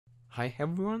Hi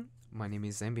everyone, my name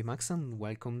is MBMax and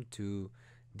welcome to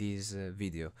this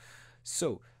video.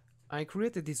 So, I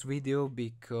created this video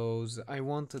because I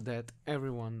want that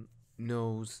everyone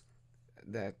knows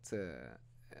that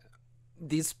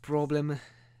this problem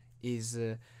is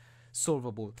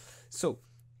solvable. So,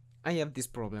 I have this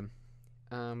problem.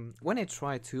 When I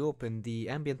try to open the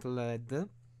ambient LED,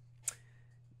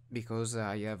 because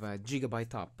I have a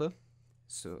Gigabyte app,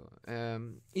 so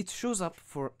it shows up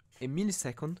for a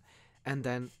millisecond and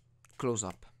then close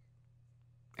up,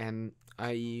 and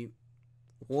I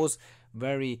was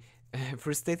very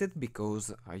frustrated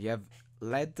because I have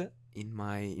LED in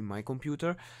my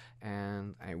computer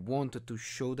and I wanted to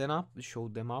show them up,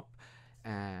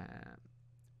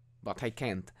 but I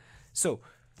can't. So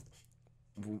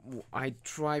I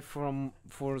try for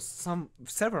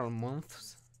several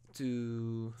months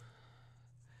to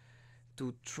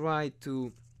try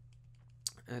to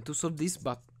solve this,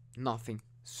 but nothing.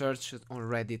 Searched on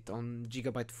Reddit, on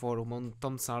Gigabyte forum, on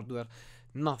Tom's Hardware,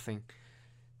 nothing.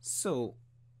 So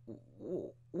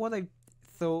what I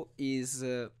thought is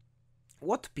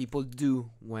what people do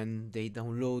when they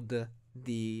download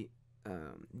the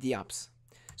apps.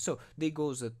 So they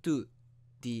goes to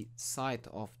the site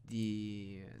of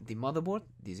the motherboard.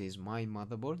 This is my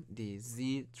motherboard, the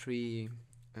Z390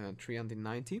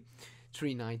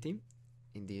 390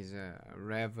 in this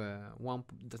Rev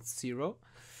 1.0,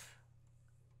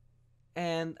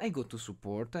 and I go to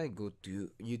support, I go to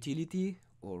utility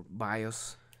or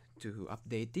BIOS to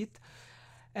update it,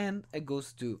 and I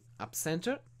goes to App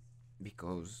Center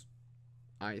because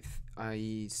I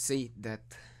say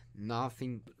that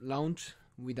nothing launch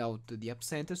without the App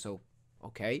Center, so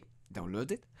okay,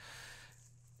 download it,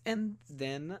 and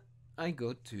then I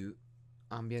go to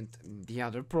ambient, the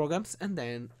other programs, and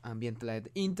then ambient LED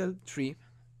Intel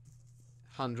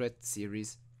 300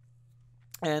 series,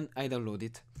 and I download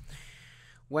it.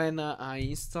 When I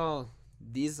install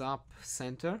this App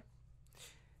Center,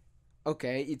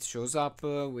 okay, it shows up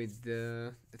with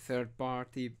the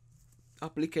third-party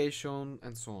application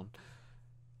and so on,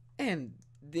 and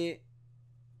the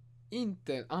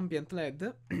Intel ambient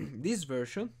LED this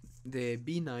version, the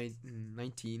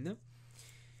B19,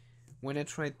 when I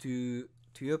try to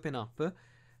open up,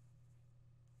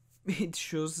 it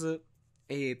shows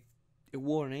a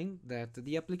warning that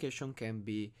the application can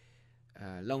be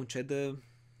launched,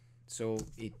 so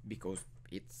because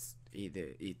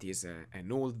it is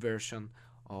an old version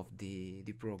of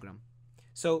the program.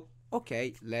 So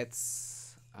okay,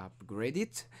 let's upgrade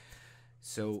it.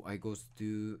 So I goes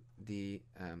to the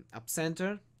App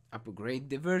Center, upgrade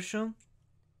the version,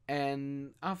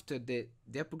 and after the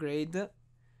upgrade,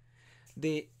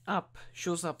 the app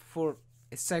shows up for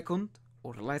a second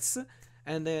or less,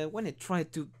 and when I try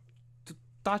to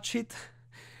touch it,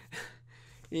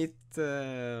 it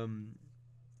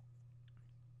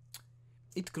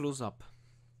closes up.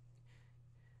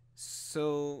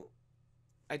 So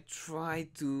I try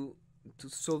to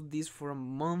solve this for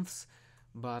months,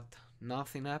 but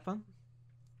nothing happened.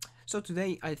 So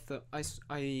today I thought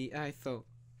I thought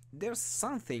there's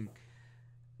something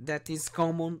that is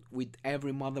common with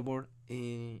every motherboard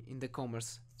in the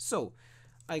commerce. So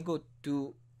I go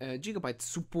to Gigabyte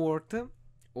support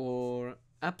or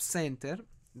App Center,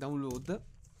 download,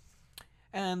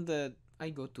 and I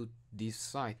go to this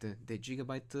site, the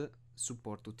Gigabyte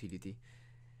support utility,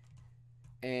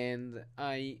 and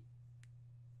I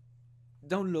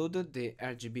downloaded the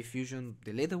RGB Fusion,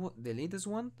 the latest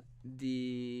one,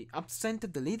 the App Center,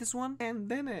 the latest one, and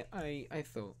then I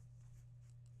thought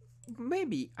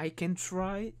maybe I can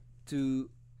try to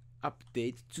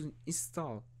update, to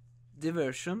install the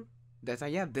version that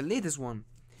I have, the latest one.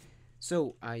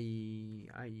 So I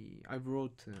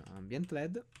wrote ambient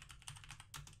LED,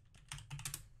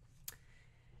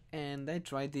 and I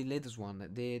tried the latest one,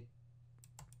 the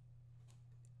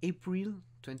April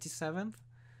 27th.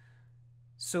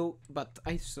 So, but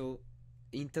I saw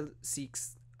Intel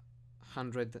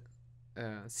 600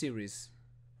 series.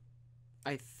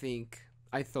 I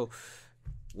thought,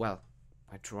 well,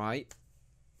 I try,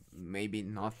 maybe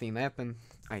nothing happened,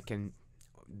 I can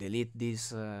delete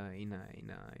this in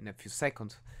a few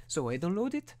seconds. So I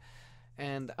download it,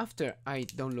 and after I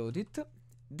download it,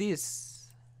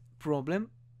 this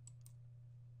problem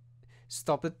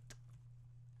stopped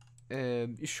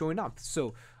showing up.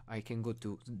 So I can go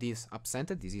to this App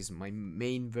Center. This is my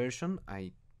main version.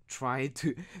 I tried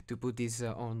to put this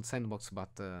on Sandbox,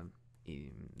 but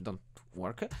it don't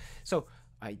work. So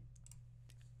I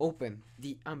open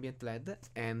the ambient LED,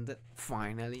 and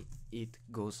finally it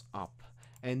goes up.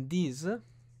 And this,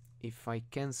 if I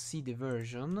can see the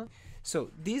version,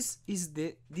 so this is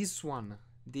this one,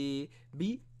 the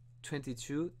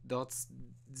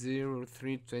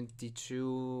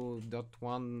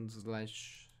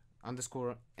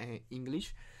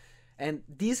 22.0322.1/English, and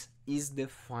this is the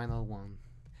final one.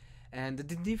 And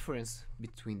the difference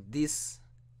between this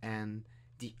and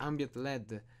the ambient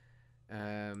LED,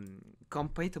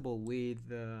 compatible with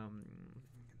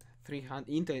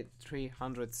Intel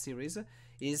 300 series,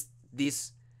 is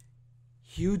this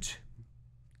huge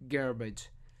garbage.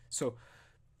 So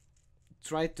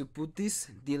try to put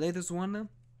the latest one,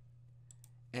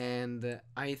 and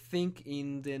I think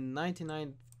in the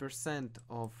 99%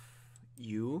 of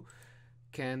you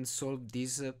can solve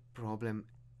this problem.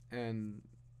 And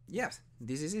yes,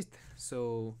 this is it.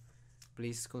 So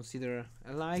please consider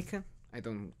a like. I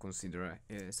don't consider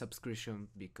a subscription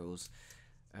because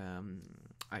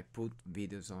I put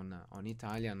videos on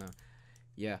Italian.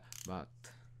 Yeah, but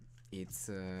it's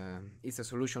a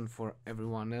solution for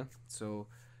everyone. So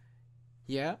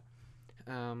yeah,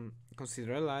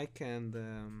 consider a like, and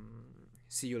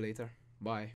see you later. Bye.